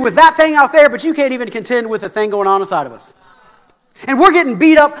to contend with that thing out there, but you can't even contend with the thing going on inside of us. And we're getting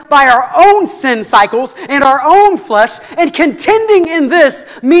beat up by our own sin cycles and our own flesh. And contending in this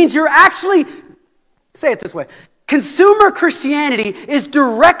means you're actually, say it this way, consumer Christianity is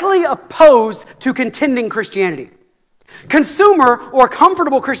directly opposed to contending Christianity. Consumer or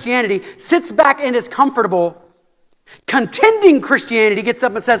comfortable Christianity sits back and is comfortable Contending Christianity gets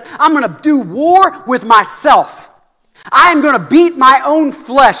up and says, I'm going to do war with myself. I am going to beat my own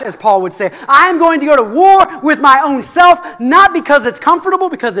flesh, as Paul would say. I am going to go to war with my own self, not because it's comfortable,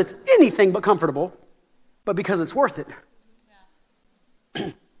 because it's anything but comfortable, but because it's worth it.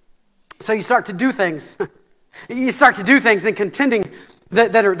 Yeah. So you start to do things. You start to do things in contending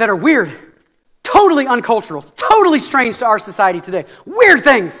that are weird, totally uncultural, totally strange to our society today. Weird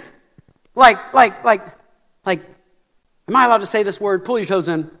things. Like, am I allowed to say this word? Pull your toes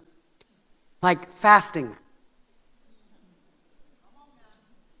in. Like fasting.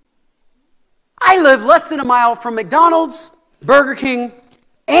 I live less than a mile from McDonald's, Burger King,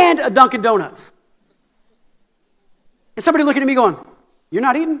 and a Dunkin' Donuts. And somebody looking at me going, you're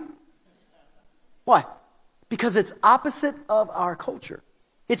not eating? Why? Because it's opposite of our culture.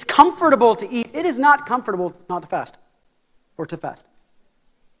 It's comfortable to eat. It is not comfortable not to fast or to fast.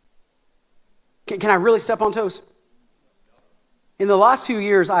 Can I really step on toes? In the last few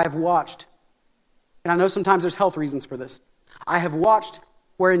years, I have watched, and I know sometimes there's health reasons for this, I have watched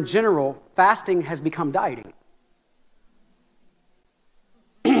where in general, fasting has become dieting.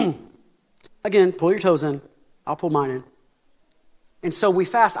 Again, pull your toes in. I'll pull mine in. And so we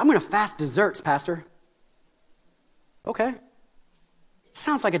fast. I'm going to fast desserts, Pastor. Okay.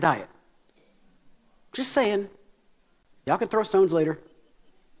 Sounds like a diet. Just saying. Y'all can throw stones later.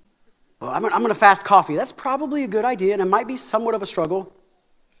 Well, I'm going to fast coffee. That's probably a good idea, and it might be somewhat of a struggle.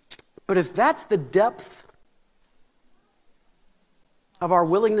 But if that's the depth of our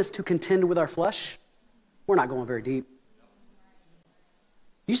willingness to contend with our flesh, we're not going very deep.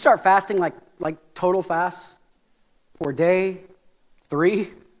 You start fasting like total fast for a day, 3,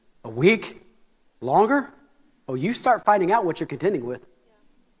 a week, longer, you start finding out what you're contending with.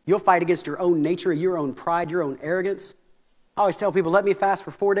 You'll fight against your own nature, your own pride, your own arrogance. I always tell people, let me fast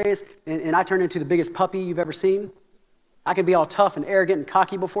for 4 days, and I turn into the biggest puppy you've ever seen. I can be all tough and arrogant and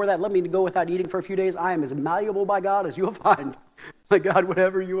cocky before that. Let me go without eating for a few days. I am as malleable by God as you'll find. Like, God,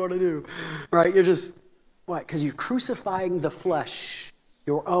 whatever you want to do. Right? You're just, why? Because you're crucifying the flesh,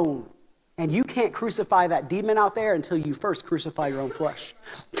 your own. And you can't crucify that demon out there until you first crucify your own flesh.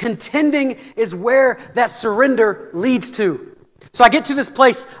 Contending is where that surrender leads to. So I get to this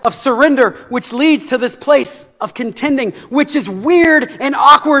place of surrender, which leads to this place of contending, which is weird and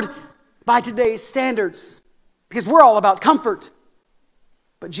awkward by today's standards. Because we're all about comfort.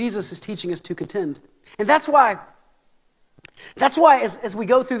 But Jesus is teaching us to contend. And that's why as we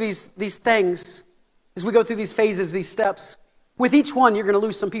go through these things, as we go through these phases, these steps, with each one you're going to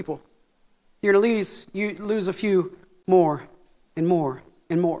lose some people. You're going to lose a few more and more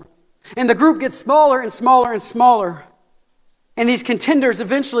and more. And the group gets smaller and smaller and smaller. And these contenders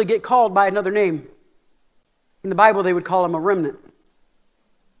eventually get called by another name. In the Bible, they would call them a remnant.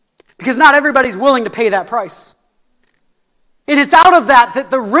 Because not everybody's willing to pay that price. And it's out of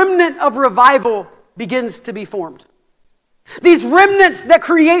that the remnant of revival begins to be formed. These remnants that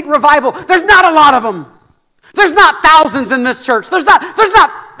create revival, there's not a lot of them. There's not thousands in this church. There's not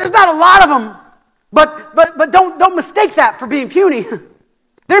a lot of them. But don't mistake that for being puny.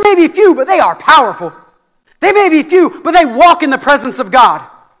 There may be few, but they are powerful. They may be few, but they walk in the presence of God.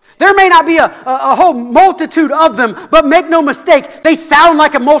 There may not be a whole multitude of them, but make no mistake, they sound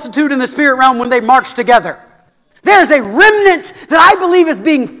like a multitude in the spirit realm when they march together. There's a remnant that I believe is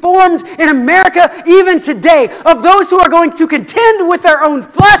being formed in America even today of those who are going to contend with their own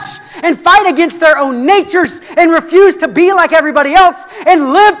flesh and fight against their own natures and refuse to be like everybody else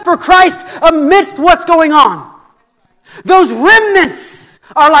and live for Christ amidst what's going on. Those remnants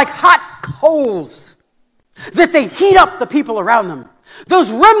are like hot coals that they heat up the people around them.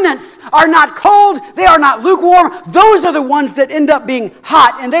 Those remnants are not cold, they are not lukewarm. Those are the ones that end up being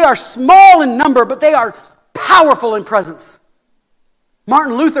hot, and they are small in number, but they are powerful in presence.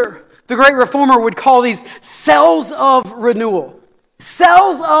 Martin Luther, the great reformer, would call these cells of renewal,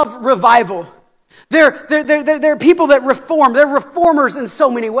 cells of revival. They're people that reform. They're reformers in so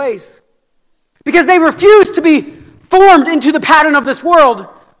many ways. Because they refuse to be formed into the pattern of this world,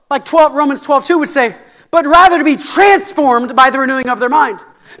 like Romans 12:2 would say, but rather to be transformed by the renewing of their mind.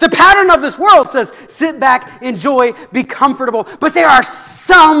 The pattern of this world says, sit back, enjoy, be comfortable. But there are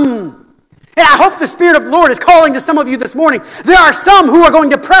some, and I hope the Spirit of the Lord is calling to some of you this morning. There are some who are going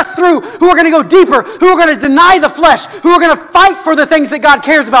to press through, who are going to go deeper, who are going to deny the flesh, who are going to fight for the things that God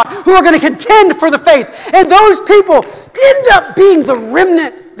cares about, who are going to contend for the faith. And those people end up being the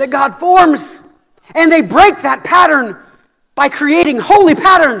remnant that God forms. And they break that pattern by creating holy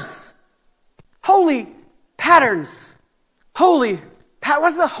patterns. Holy patterns.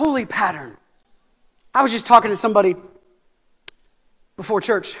 What's a holy pattern? I was just talking to somebody before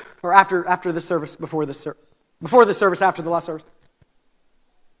church, or after the service, before this service. before the service, after the last service.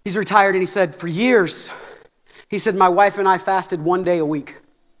 He's retired, and he said, for years, he said, my wife and I fasted 1 day a week.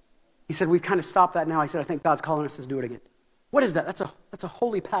 He said, we've kind of stopped that now. He said, I think God's calling us to do it again. What is that? That's a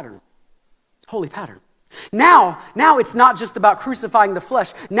holy pattern. It's a holy pattern. Now it's not just about crucifying the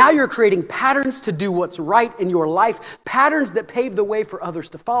flesh. Now you're creating patterns to do what's right in your life, patterns that pave the way for others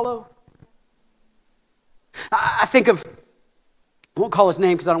to follow. I think of, I won't call his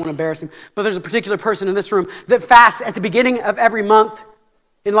name because I don't want to embarrass him, but there's a particular person in this room that fasts at the beginning of every month.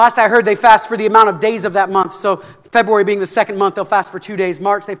 And last I heard, they fast for the amount of days of that month. So February being the second month, they'll fast for 2 days.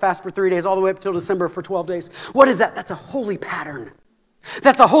 March, they fast for 3 days, all the way up until December for 12 days. What is that? That's a holy pattern.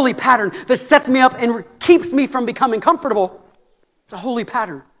 That's a holy pattern that sets me up and keeps me from becoming comfortable. It's a holy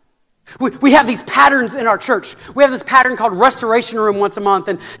pattern. We have these patterns in our church. We have this pattern called Restoration Room once a month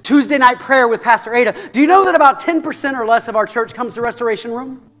and Tuesday night prayer with Pastor Ada. Do you know that about 10% or less of our church comes to Restoration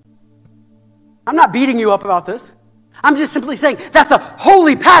Room? I'm not beating you up about this. I'm just simply saying that's a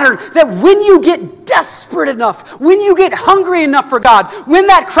holy pattern that when you get desperate enough, when you get hungry enough for God, when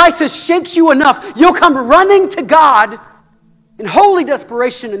that crisis shakes you enough, you'll come running to God in holy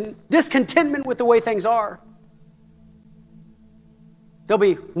desperation and discontentment with the way things are. There'll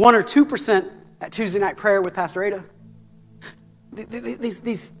be 1 or 2% at Tuesday night prayer with Pastor Ada.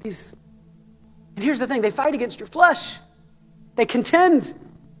 These, and here's the thing, they fight against your flesh. They contend.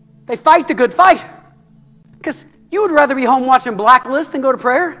 They fight the good fight. Because you would rather be home watching Blacklist than go to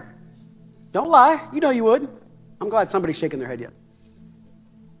prayer. Don't lie. You know you would. I'm glad somebody's shaking their head yet.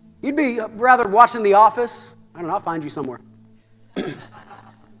 You'd be rather watching The Office. I don't know, I'll find you somewhere.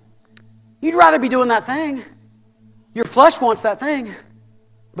 You'd rather be doing that thing. Your flesh wants that thing.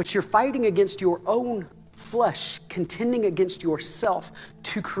 But you're fighting against your own flesh, contending against yourself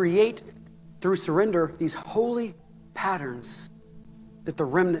to create, through surrender, these holy patterns that the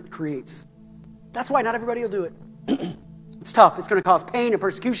remnant creates. That's why not everybody will do it. It's tough. It's going to cause pain and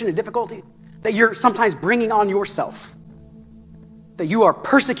persecution and difficulty that you're sometimes bringing on yourself. That you are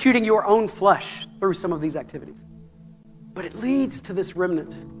persecuting your own flesh through some of these activities. But it leads to this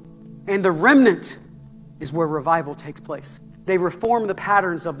remnant. And the remnant is where revival takes place. They reform the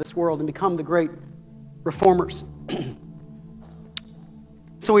patterns of this world and become the great reformers.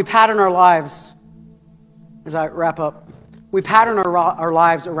 So we pattern our lives, as I wrap up, we pattern our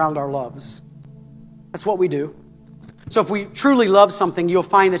lives around our loves. That's what we do. So if we truly love something, you'll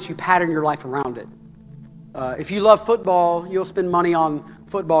find that you pattern your life around it. If you love football, you'll spend money on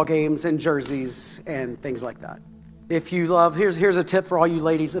football games and jerseys and things like that. If you love, here's a tip for all you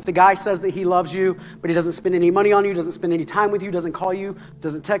ladies. If the guy says that he loves you, but he doesn't spend any money on you, doesn't spend any time with you, doesn't call you,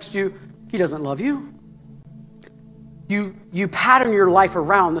 doesn't text you, he doesn't love you. You pattern your life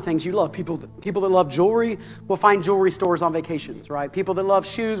around the things you love. People that love jewelry will find jewelry stores on vacations, right? People that love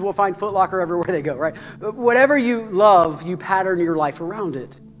shoes will find Foot Locker everywhere they go, right? Whatever you love, you pattern your life around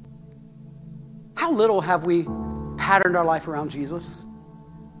it. How little have we patterned our life around Jesus?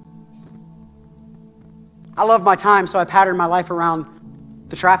 I love my time, so I pattern my life around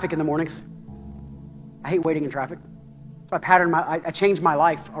the traffic in the mornings. I hate waiting in traffic. So I change my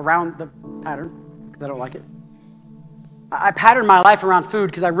life around the pattern because I don't like it. I pattern my life around food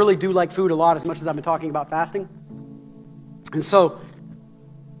because I really do like food a lot, as much as I've been talking about fasting. And so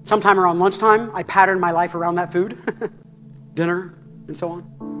sometime around lunchtime, I pattern my life around that food, dinner, and so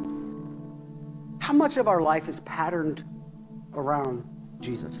on. How much of our life is patterned around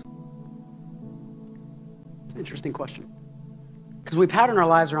Jesus? It's an interesting question. Because we pattern our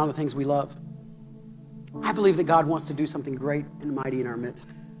lives around the things we love. I believe that God wants to do something great and mighty in our midst.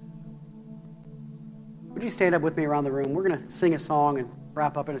 Would you stand up with me around the room? We're going to sing a song and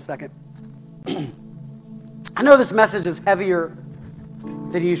wrap up in a second. I know this message is heavier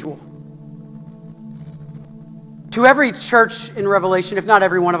than usual. To every church in Revelation, if not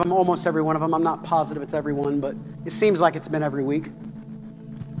every one of them, almost every one of them, I'm not positive it's every one, but it seems like it's been every week.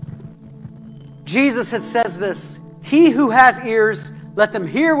 Jesus says this, "He who has ears, let them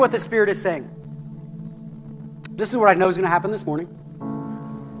hear what the Spirit is saying." This is what I know is going to happen this morning.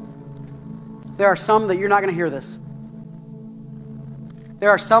 There are some that you're not going to hear this.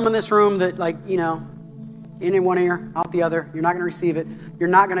 There are some in this room that, in one ear, out the other, you're not going to receive it. You're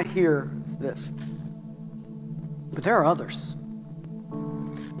not going to hear this. But there are others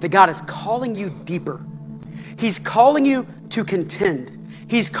that God is calling you deeper. He's calling you to contend.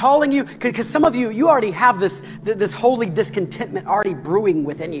 He's calling you, because some of you already have this holy discontentment already brewing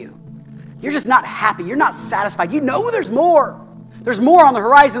within you. You're just not happy. You're not satisfied. You know there's more. There's more on the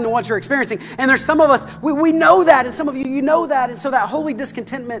horizon than what you're experiencing. And there's some of us, we know that, and some of you know that. And so that holy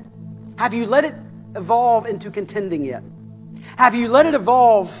discontentment, have you let it evolve into contending yet? Have you let it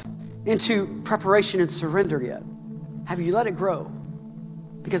evolve into preparation and surrender yet? Have you let it grow?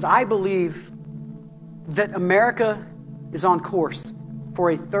 Because I believe that America is on course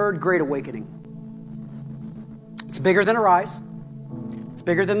for a third great awakening. It's bigger than Arise. It's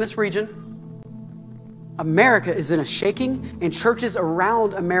bigger than this region. America is in a shaking, and churches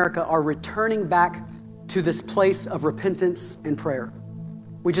around America are returning back to this place of repentance and prayer.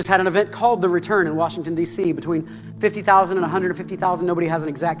 We just had an event called The Return in Washington, D.C. Between 50,000 and 150,000, nobody has an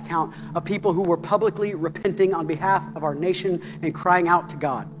exact count, of people who were publicly repenting on behalf of our nation and crying out to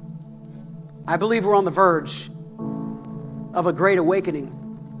God. I believe we're on the verge of a great awakening,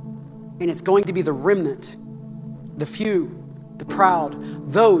 and it's going to be the remnant, the few, the proud,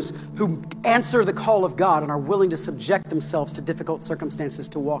 those who answer the call of God and are willing to subject themselves to difficult circumstances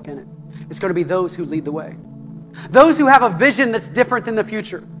to walk in it. It's going to be those who lead the way. Those who have a vision that's different than the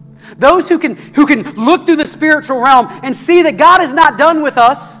future. Those who can look through the spiritual realm and see that God is not done with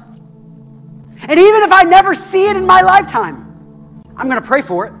us. And even if I never see it in my lifetime, I'm going to pray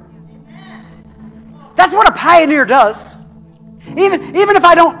for it. That's what a pioneer does. Even if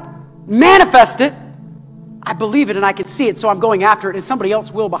I don't manifest it, I believe it and I can see it, so I'm going after it, and somebody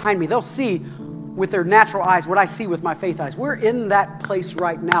else will behind me. They'll see with their natural eyes what I see with my faith eyes. We're in that place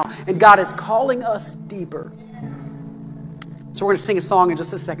right now, and God is calling us deeper. So we're going to sing a song in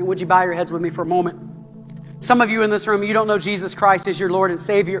just a second. Would you bow your heads with me for a moment? Some of you in this room, you don't know Jesus Christ as your Lord and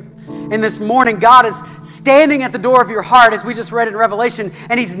Savior. And this morning, God is standing at the door of your heart, as we just read in Revelation,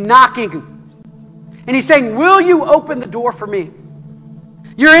 and He's knocking. And He's saying, will you open the door for me?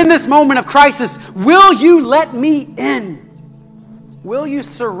 You're in this moment of crisis. Will you let me in? Will you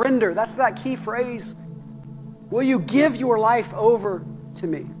surrender? That's that key phrase. Will you give your life over to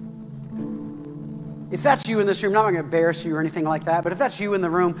me? If that's you in this room, I'm not going to embarrass you or anything like that, but if that's you in the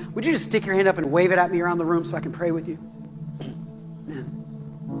room, would you just stick your hand up and wave it at me around the room so I can pray with you?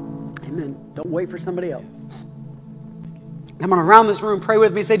 Amen. Amen. Don't wait for somebody else. I'm going to round this room, pray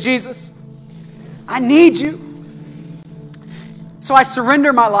with me, say, Jesus, I need you. So I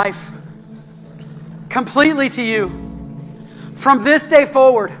surrender my life completely to you. From this day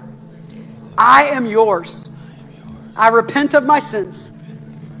forward, I am yours. I repent of my sins,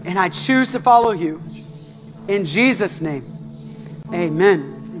 and I choose to follow you. In Jesus' name,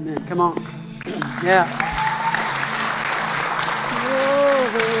 amen. Amen. Come on. Yeah.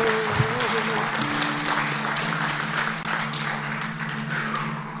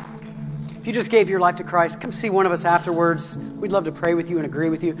 If you just gave your life to Christ, come see one of us afterwards. We'd love to pray with you and agree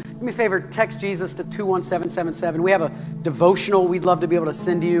with you. Do me a favor, text Jesus to 21777. We have a devotional we'd love to be able to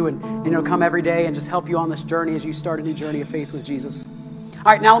send you and come every day and just help you on this journey as you start a new journey of faith with Jesus. All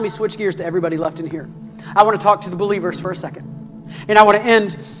right, now let me switch gears to everybody left in here. I want to talk to the believers for a second. And I want to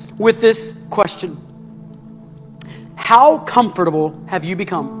end with this question. How comfortable have you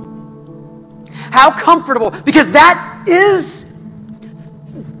become? How comfortable? Because that is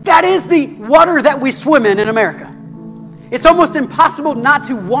the water that we swim in America. It's almost impossible not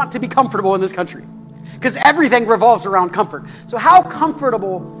to want to be comfortable in this country because everything revolves around comfort. So how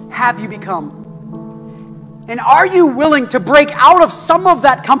comfortable have you become? And are you willing to break out of some of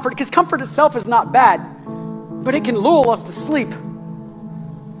that comfort? Because comfort itself is not bad, but it can lull us to sleep.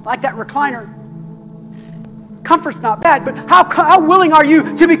 Like that recliner. Comfort's not bad, but how willing are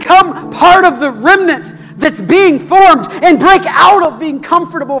you to become part of the remnant that's being formed and break out of being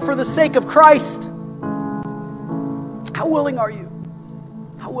comfortable for the sake of Christ? How willing are you?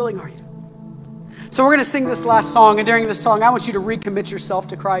 How willing are you? So we're going to sing this last song, and during this song, I want you to recommit yourself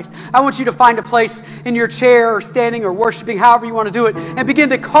to Christ. I want you to find a place in your chair or standing or worshiping, however you want to do it, and begin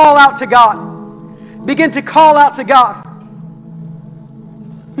to call out to God. Begin to call out to God.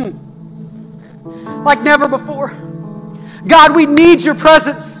 Like never before. God, we need your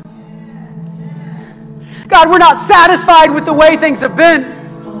presence. God, we're not satisfied with the way things have been.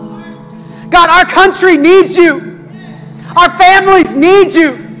 God, our country needs you. Our families need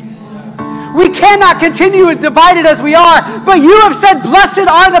you. We cannot continue as divided as we are, but you have said, blessed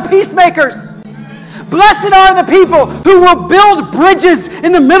are the peacemakers. Blessed are the people who will build bridges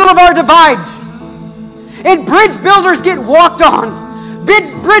in the middle of our divides. And bridge builders get walked on.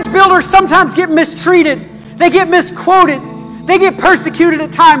 Bridge builders sometimes get mistreated. They get misquoted. They get persecuted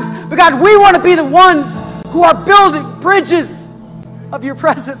at times. But God, we want to be the ones who are building bridges of your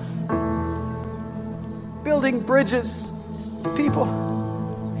presence. Building bridges to people.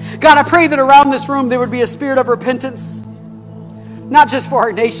 God, I pray that around this room there would be a spirit of repentance. Not just for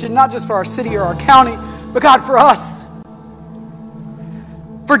our nation, not just for our city or our county, but God, for us.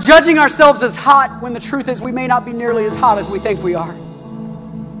 For judging ourselves as hot when the truth is we may not be nearly as hot as we think we are.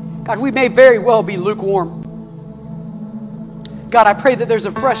 God, we may very well be lukewarm. God, I pray that there's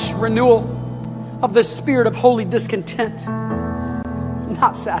a fresh renewal of the spirit of holy discontent.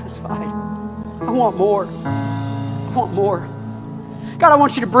 Not satisfied. I want more. I want more. God, I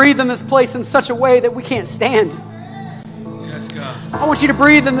want you to breathe in this place in such a way that we can't stand. Yes, God. I want you to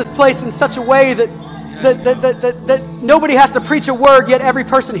breathe in this place in such a way that that nobody has to preach a word, yet every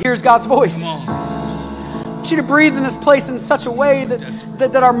person hears God's voice. Come on. I want you to breathe in this place in such a way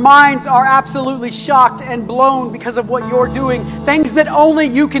that our minds are absolutely shocked and blown because of what you're doing. Things that only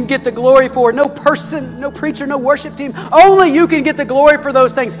you can get the glory for. No person, no preacher, no worship team. Only you can get the glory for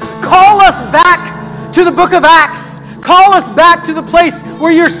those things. Call us back to the book of Acts. Call us back to the place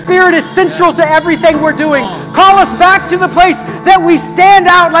where your Spirit is central to everything we're doing. Call us back to the place that we stand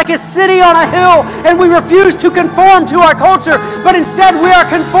out like a city on a hill and we refuse to conform to our culture, but instead we are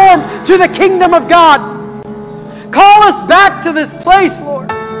conformed to the kingdom of God. Call us back to this place, Lord.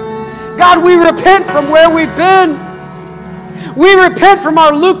 God, we repent from where we've been. We repent from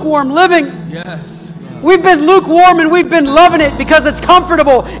our lukewarm living. Yes. We've been lukewarm and we've been loving it because it's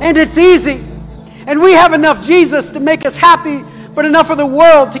comfortable and it's easy. And we have enough Jesus to make us happy, but enough of the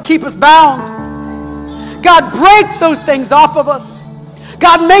world to keep us bound. God, break those things off of us.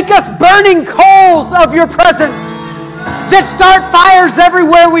 God, make us burning coals of your presence that start fires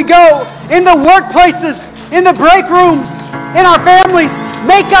everywhere we go, in the workplaces, in the break rooms, in our families.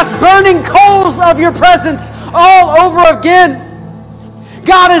 Make us burning coals of your presence all over again.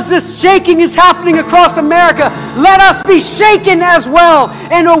 God, as this shaking is happening across America, let us be shaken as well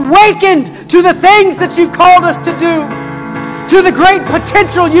and awakened to the things that you've called us to do, to the great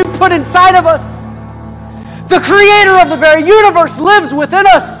potential you've put inside of us. The creator of the very universe lives within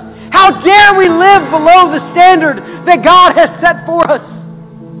us. How dare we live below the standard that God has set for us?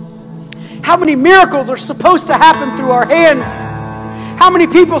 How many miracles are supposed to happen through our hands? How many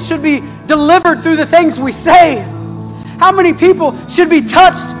people should be delivered through the things we say? How many people should be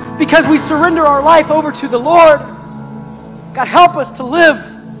touched because we surrender our life over to the Lord? God, help us to live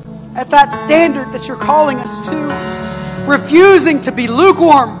at that standard that you're calling us to, refusing to be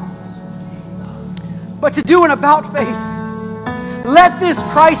lukewarm, but to do an about-face. Let this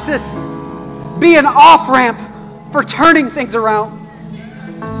crisis be an off-ramp for turning things around.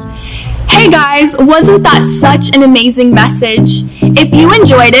 Hey guys, wasn't that such an amazing message? If you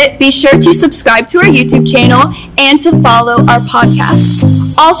enjoyed it, be sure to subscribe to our YouTube channel and to follow our podcast.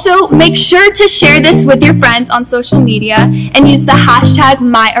 Also, make sure to share this with your friends on social media and use the hashtag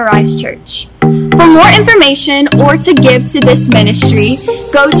 #MyAriseChurch. For more information or to give to this ministry,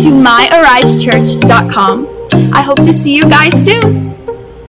 go to myarisechurch.com. I hope to see you guys soon.